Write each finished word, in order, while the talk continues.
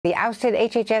The ousted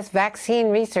HHS vaccine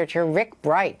researcher Rick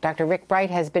Bright. Dr. Rick Bright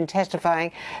has been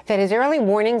testifying that his early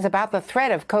warnings about the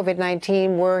threat of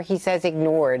COVID-19 were, he says,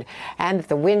 ignored, and that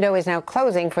the window is now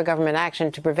closing for government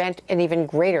action to prevent an even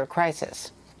greater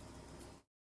crisis.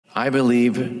 I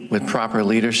believe with proper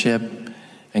leadership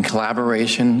and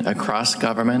collaboration across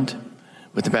government,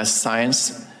 with the best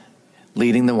science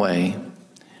leading the way,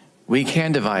 we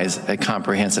can devise a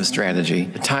comprehensive strategy.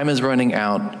 The time is running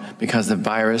out because the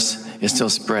virus is still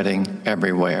spreading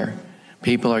everywhere.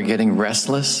 People are getting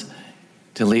restless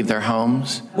to leave their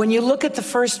homes. When you look at the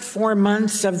first 4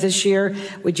 months of this year,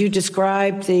 would you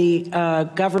describe the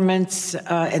government's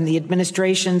and the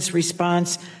administration's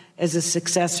response as a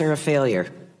success or a failure?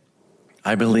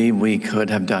 I believe we could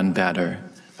have done better.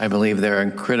 I believe there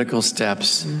are critical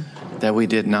steps that we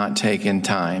did not take in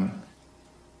time.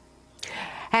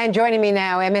 And joining me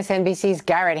now, MSNBC's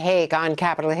Garrett Haake on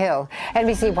Capitol Hill,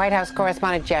 NBC White House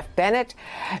correspondent Geoff Bennett,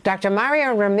 Dr.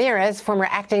 Mario Ramirez, former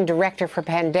acting director for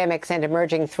pandemics and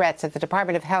emerging threats at the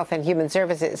Department of Health and Human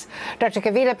Services, Dr.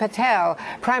 Kavita Patel,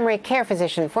 primary care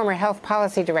physician, former health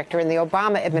policy director in the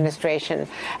Obama administration,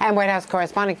 and White House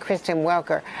correspondent Kristen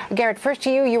Welker. Garrett, first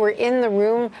to you. You were in the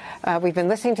room. We've been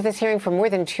listening to this hearing for more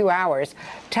than 2 hours.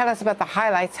 Tell us about the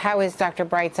highlights. How is Dr.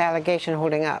 Bright's allegation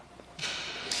holding up?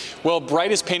 Well,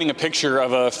 Bright is painting a picture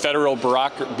of a federal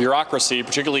bureaucracy,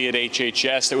 particularly at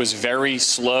HHS, that was very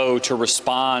slow to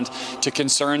respond to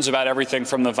concerns about everything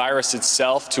from the virus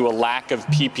itself to a lack of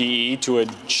PPE to a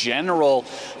general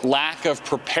lack of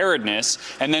preparedness.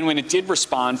 And then when it did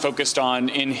respond, focused on,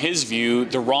 in his view,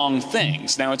 the wrong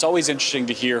things. Now, it's always interesting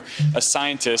to hear a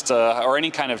scientist or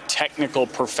any kind of technical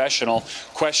professional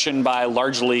questioned by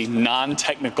largely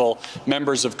non-technical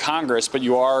members of Congress. But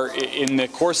you are, in the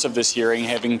course of this hearing,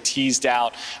 having teased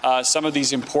out some of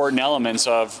these important elements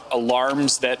of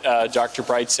alarms that Dr.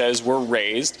 Bright says were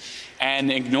raised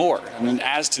and ignored. I mean,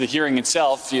 as to the hearing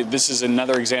itself, this is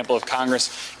another example of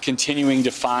Congress continuing to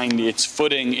find its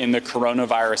footing in the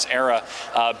coronavirus era.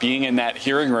 Being in that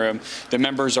hearing room, the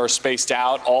members are spaced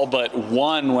out. All but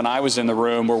one, when I was in the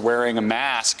room, were wearing a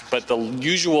mask. But the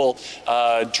usual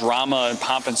drama and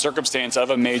pomp and circumstance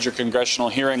of a major congressional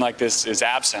hearing like this is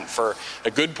absent. For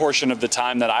a good portion of the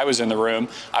time that I was in the room,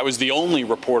 I was the only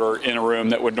reporter in a room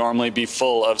that would normally be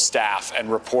full of staff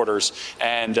and reporters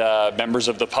and members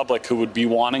of the public who would be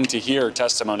wanting to hear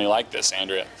testimony like this,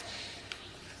 Andrea.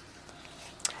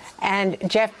 And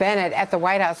Geoff Bennett, at the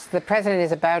White House, the president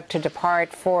is about to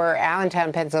depart for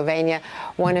Allentown, Pennsylvania,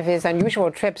 one of his unusual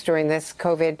trips during this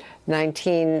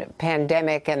COVID-19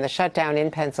 pandemic and the shutdown in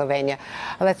Pennsylvania.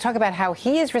 Let's talk about how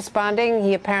he is responding.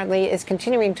 He apparently is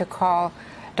continuing to call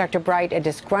Dr. Bright a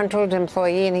disgruntled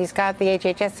employee, and he's got the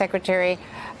HHS Secretary,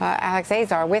 Alex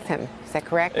Azar, with him. Is that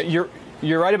correct?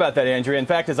 You're right about that, Andrea. In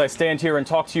fact, as I stand here and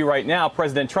talk to you right now,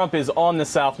 President Trump is on the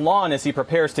South Lawn as he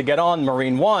prepares to get on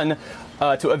Marine One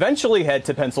to eventually head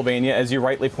to Pennsylvania, as you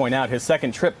rightly point out, his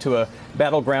second trip to a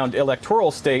battleground electoral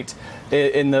state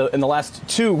in the last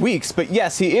 2 weeks. But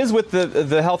yes, he is with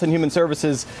the Health and Human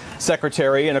Services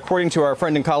Secretary, and according to our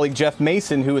friend and colleague Jeff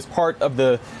Mason, who is part of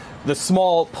the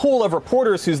small pool of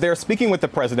reporters who's there speaking with the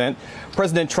president,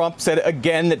 President Trump said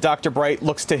again that Dr. Bright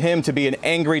looks to him to be an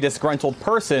angry, disgruntled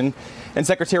person. And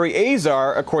Secretary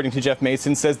Azar, according to Jeff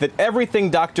Mason, says that everything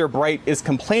Dr. Bright is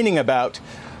complaining about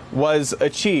was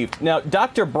achieved. Now,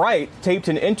 Dr. Bright taped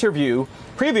an interview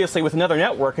previously with another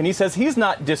network, and he says he's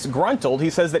not disgruntled. He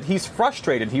says that he's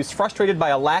frustrated. He's frustrated by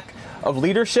a lack of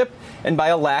leadership and by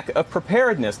a lack of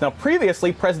preparedness. Now,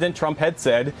 previously, President Trump had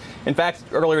said, in fact,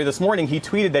 earlier this morning, he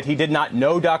tweeted that he did not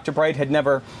know Dr. Bright, had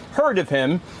never heard of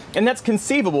him. And that's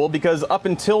conceivable because up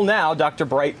until now, Dr.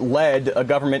 Bright led a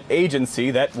government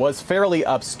agency that was fairly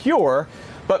obscure.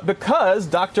 But because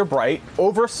Dr. Bright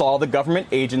oversaw the government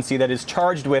agency that is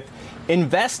charged with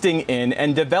investing in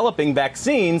and developing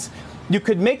vaccines, you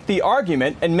could make the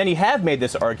argument, and many have made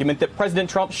this argument, that President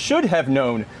Trump should have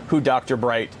known who Dr.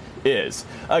 Bright is,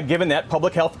 given that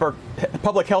public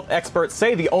health experts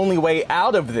say the only way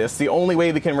out of this, the only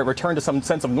way we can return to some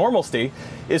sense of normalcy,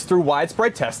 is through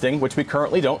widespread testing, which we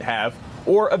currently don't have,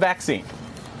 or a vaccine.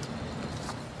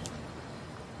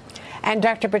 And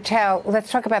Dr. Patel,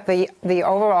 let's talk about the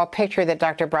overall picture that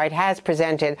Dr. Bright has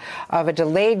presented of a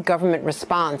delayed government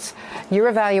response. Your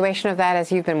evaluation of that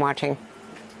as you've been watching.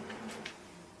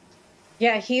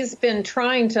 Yeah, he's been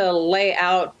trying to lay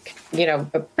out,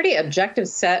 a pretty objective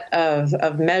set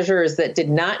of measures that did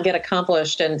not get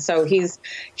accomplished. And so he's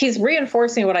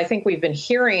reinforcing what I think we've been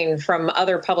hearing from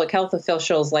other public health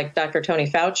officials like Dr. Tony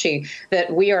Fauci,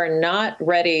 that we are not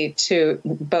ready to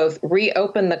both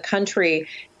reopen the country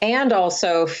and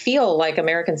also feel like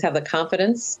Americans have the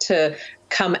confidence to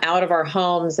come out of our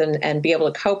homes and be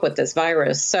able to cope with this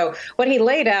virus. So what he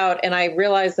laid out, and I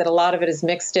realize that a lot of it is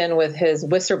mixed in with his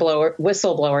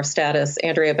whistleblower status,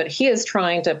 Andrea, but he is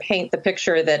trying to paint the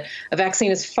picture that a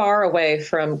vaccine is far away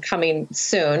from coming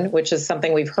soon, which is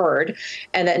something we've heard.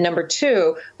 And that number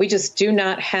two, we just do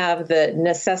not have the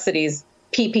necessities,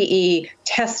 PPE,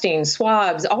 testing,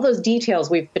 swabs, all those details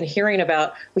we've been hearing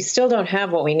about. We still don't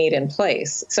have what we need in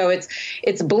place. So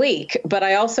it's bleak. But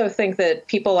I also think that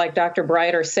people like Dr.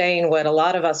 Bright are saying what a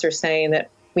lot of us are saying, that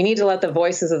we need to let the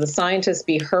voices of the scientists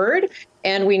be heard,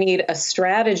 and we need a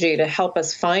strategy to help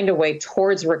us find a way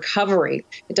towards recovery.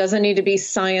 It doesn't need to be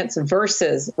science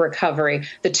versus recovery.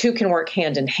 The two can work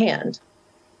hand in hand.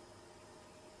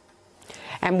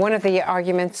 And one of the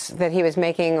arguments that he was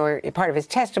making, or part of his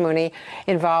testimony,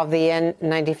 involved the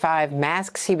N95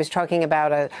 masks. He was talking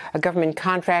about a government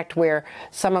contract where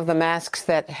some of the masks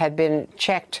that had been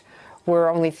checked were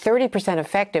only 30%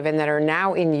 effective and that are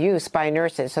now in use by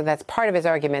nurses. So that's part of his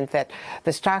argument, that the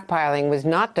stockpiling was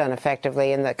not done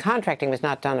effectively and the contracting was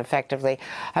not done effectively.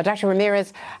 Dr.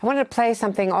 Ramirez, I wanted to play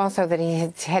something also that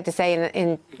he had to say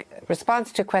in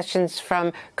response to questions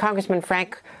from Congressman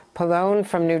Frank Pallone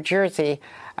from New Jersey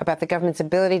about the government's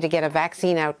ability to get a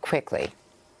vaccine out quickly.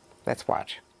 Let's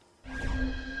watch.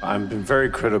 I've been very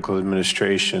critical of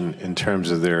administration in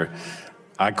terms of their,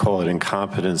 I call it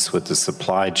incompetence with the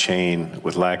supply chain,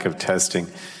 with lack of testing.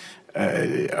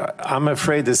 I'm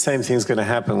afraid the same thing is going to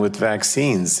happen with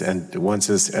vaccines and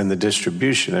the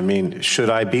distribution. I mean, should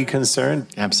I be concerned?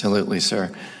 Absolutely,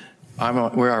 sir.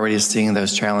 We're already seeing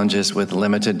those challenges with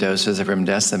limited doses of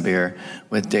remdesivir,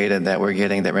 with data that we're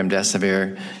getting that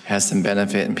remdesivir has some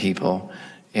benefit in people.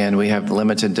 And we have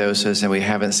limited doses, and we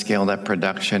haven't scaled up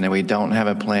production, and we don't have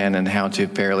a plan on how to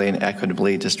fairly and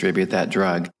equitably distribute that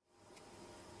drug.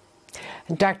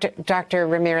 Dr.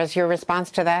 Ramirez, your response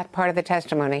to that part of the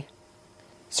testimony?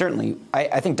 Certainly.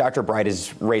 I think Dr. Bright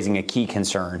is raising a key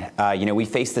concern. We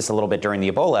faced this a little bit during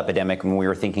the Ebola epidemic when we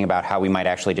were thinking about how we might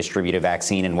actually distribute a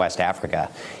vaccine in West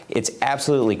Africa. It's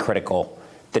absolutely critical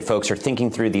that folks are thinking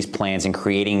through these plans and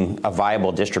creating a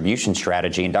viable distribution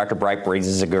strategy. And Dr. Bright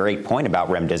raises a great point about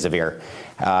remdesivir.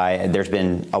 There's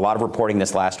been a lot of reporting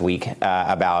this last week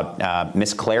about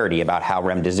misclarity about how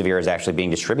remdesivir is actually being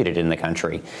distributed in the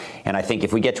country. And I think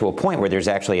if we get to a point where there's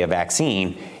actually a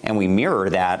vaccine and we mirror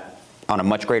that on a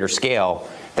much greater scale,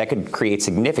 that could create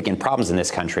significant problems in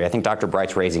this country. I think Dr.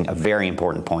 Bright's raising a very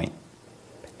important point.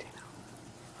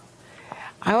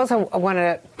 I also want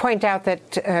to point out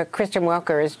that Kristen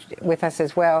Welker is with us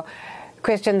as well.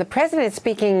 Kristen, the president is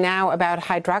speaking now about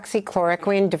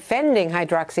hydroxychloroquine, defending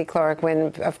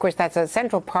hydroxychloroquine. Of course, that's a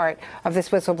central part of this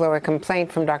whistleblower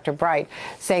complaint from Dr. Bright,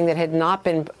 saying that it had not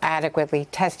been adequately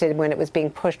tested when it was being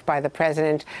pushed by the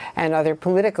president and other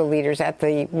political leaders at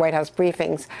the White House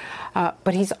briefings.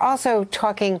 But he's also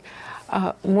talking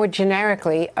more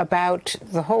generically about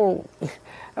the whole,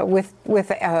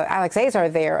 with Alex Azar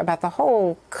there, about the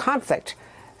whole conflict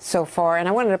so far. And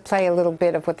I wanted to play a little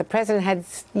bit of what the president had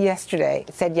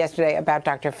said yesterday about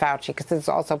Dr. Fauci, because this is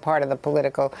also part of the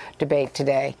political debate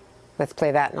today. Let's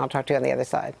play that, and I'll talk to you on the other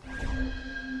side.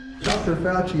 Dr.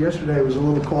 Fauci yesterday was a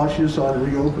little cautious on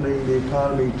reopening the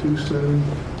economy too soon.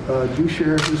 Do you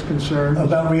share his concern?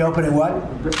 About reopening what?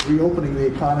 Reopening the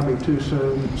economy too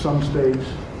soon, some states.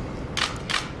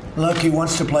 Look, he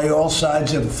wants to play all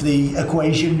sides of the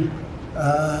equation.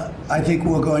 I think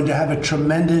we're going to have a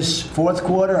tremendous fourth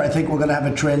quarter. I think we're going to have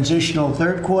a transitional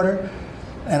third quarter.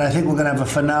 And I think we're going to have a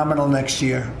phenomenal next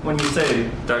year. When you say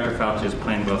Dr. Fauci is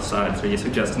playing both sides, are you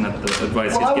suggesting that the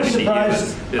advice well, he's giving to you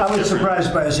is I was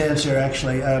surprised by his answer,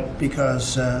 actually,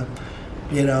 because,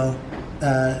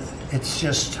 it's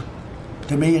just,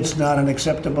 to me, it's not an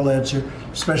acceptable answer,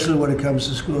 especially when it comes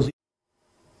to schools.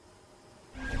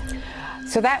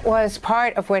 So that was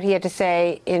part of what he had to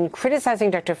say in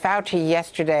criticizing Dr. Fauci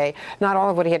yesterday. Not all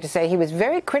of what he had to say. He was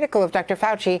very critical of Dr.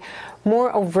 Fauci,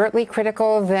 more overtly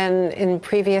critical than in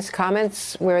previous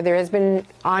comments where there has been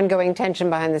ongoing tension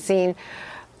behind the scene.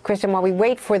 Kristen, while we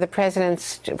wait for the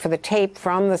for the tape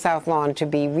from the South Lawn to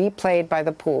be replayed by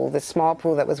the pool, the small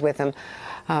pool that was with him,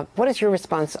 what is your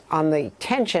response on the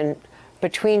tension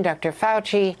between Dr.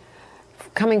 Fauci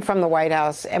coming from the White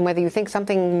House and whether you think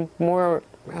something more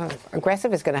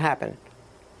aggressive is going to happen?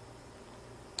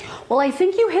 Well, I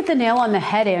think you hit the nail on the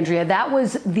head, Andrea. That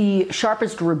was the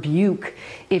sharpest rebuke,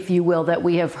 if you will, that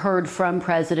we have heard from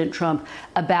President Trump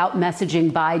about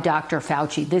messaging by Dr.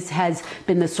 Fauci. This has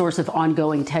been the source of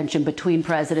ongoing tension between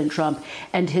President Trump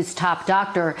and his top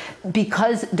doctor,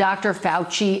 because Dr.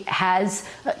 Fauci has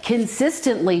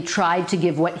consistently tried to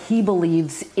give what he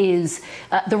believes is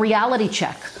the reality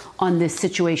check on this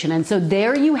situation. And so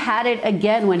there you had it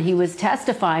again when he was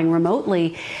testifying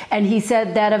remotely, and he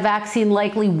said that a vaccine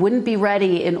likely wouldn't be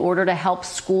ready in order to help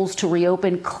schools to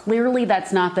reopen. Clearly,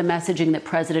 that's not the messaging that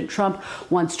President Trump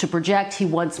wants to project. He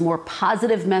wants more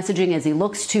positive messaging as he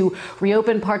looks to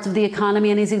reopen parts of the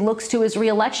economy and as he looks to his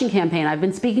re-election campaign. I've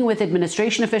been speaking with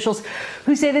administration officials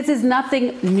who say this is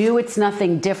nothing new, it's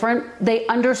nothing different. They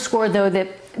underscore, though,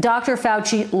 that Dr.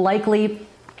 Fauci likely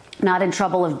not in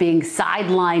trouble of being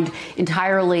sidelined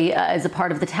entirely as a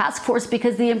part of the task force,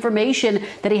 because the information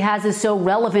that he has is so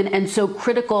relevant and so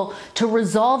critical to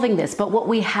resolving this. But what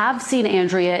we have seen,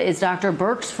 Andrea, is Dr.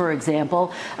 Birx, for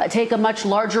example, take a much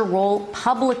larger role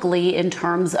publicly in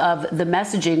terms of the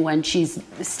messaging when she's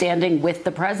standing with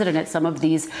the president at some of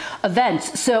these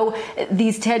events. So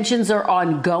these tensions are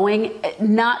ongoing.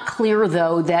 Not clear,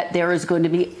 though, that there is going to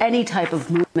be any type of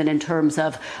movement in terms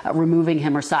of removing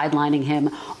him or sidelining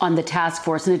him on the task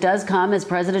force. And it does come as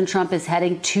President Trump is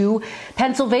heading to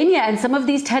Pennsylvania, and some of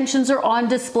these tensions are on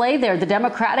display there. The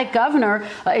Democratic governor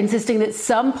insisting that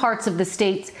some parts of the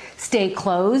state stay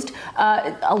closed.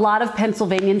 A lot of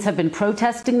Pennsylvanians have been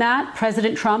protesting that.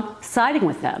 President Trump siding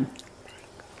with them.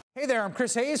 Hey there, I'm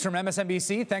Chris Hayes from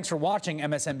MSNBC. Thanks for watching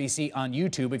MSNBC on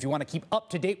YouTube. If you want to keep up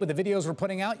to date with the videos we're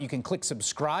putting out, you can click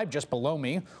subscribe just below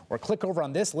me, or click over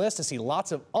on this list to see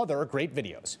lots of other great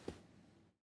videos.